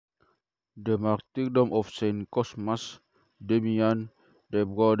The Martyrdom of Saint Cosmas, Damian, their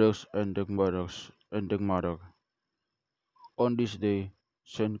brothers and their mothers and their mother. On this day,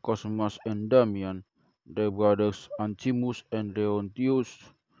 Saint Cosmas and Damian, their brothers Antimus and Leontius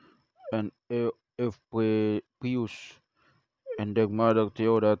and Euphrapius, and their mother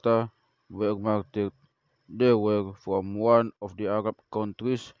Theodata were martyred. They were from one of the Arab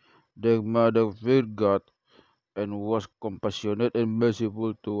countries. Their mother feared God and was compassionate and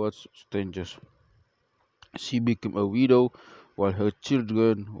merciful towards strangers. She became a widow while her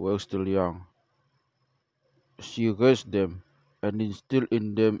children were still young. She raised them and instilled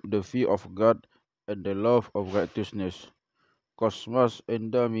in them the fear of God and the love of righteousness. Cosmas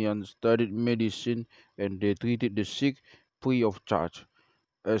and Damian studied medicine and they treated the sick free of charge.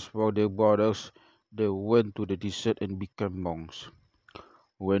 As for their brothers, they went to the desert and became monks.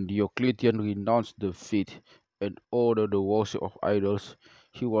 When Diocletian renounced the faith and ordered the worship of idols,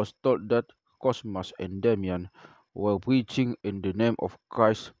 he was told that Cosmas and Damian were preaching in the name of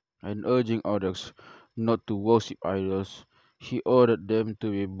Christ and urging others not to worship idols. He ordered them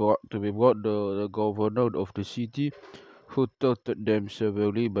to be brought the governor of the city, who tortured them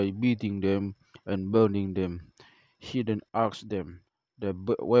severely by beating them and burning them. He then asked them the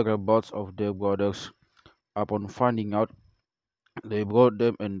whereabouts of their brothers. Upon finding out, they brought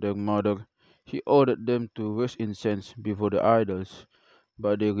them and their mother. He ordered them to raise incense before the idols,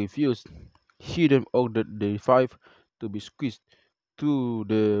 but they refused. He then ordered the five to be squeezed through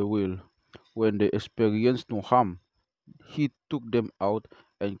the wheel. When they experienced no harm, he took them out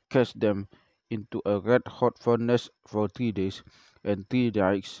and cast them into a red hot furnace for 3 days and 3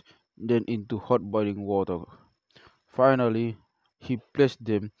 nights, then into hot boiling water. Finally, he placed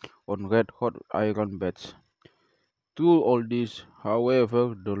them on red hot iron beds. Through all this,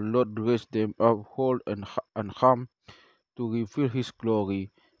 however, the Lord raised them up whole and unharmed to reveal his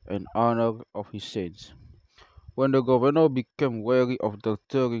glory and honor of his saints. When the governor became weary of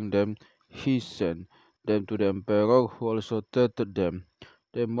torturing them, he sent them to the emperor, who also tortured them.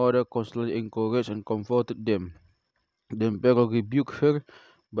 Their mother constantly encouraged and comforted them. The emperor rebuked her,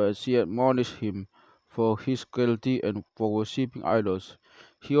 but she admonished him for his cruelty and for worshipping idols.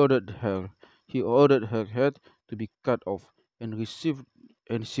 He ordered her, he ordered her head to be cut off, and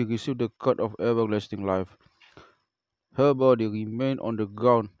she received the cut of everlasting life. Her body remained on the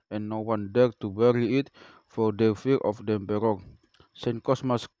ground, and no one dared to bury it for their fear of the emperor. Saint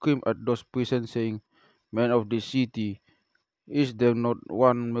Cosmas screamed at those present, saying, "Men of this city, is there not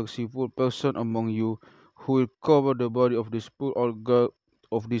one merciful person among you who will cover the body of this poor old girl,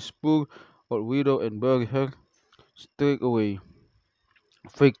 of this poor old widow, and bury her?" Straightway,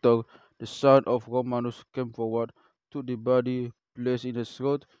 Victor, the son of Romanus, came forward, took the body, placed it in his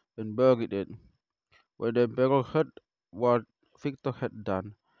throat, and buried it. When the emperor heard what Victor had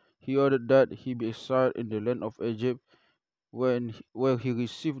done, he ordered that he be exiled in the land of Egypt, where he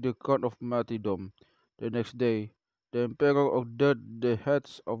received the crown of martyrdom. The next day, the emperor ordered the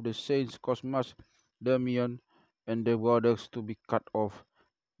heads of the saints Cosmas, Damian, and their brothers to be cut off.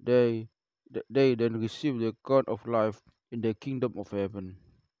 They, they then received the crown of life in the kingdom of heaven.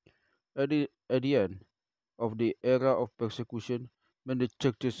 At the end of the era of persecution, many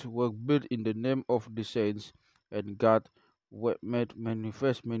churches were built in the name of the saints, and God made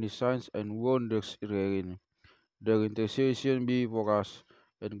manifest many signs and wonders therein. Their intercession be for us,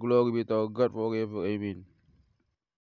 and glory be to our God forever. Amen.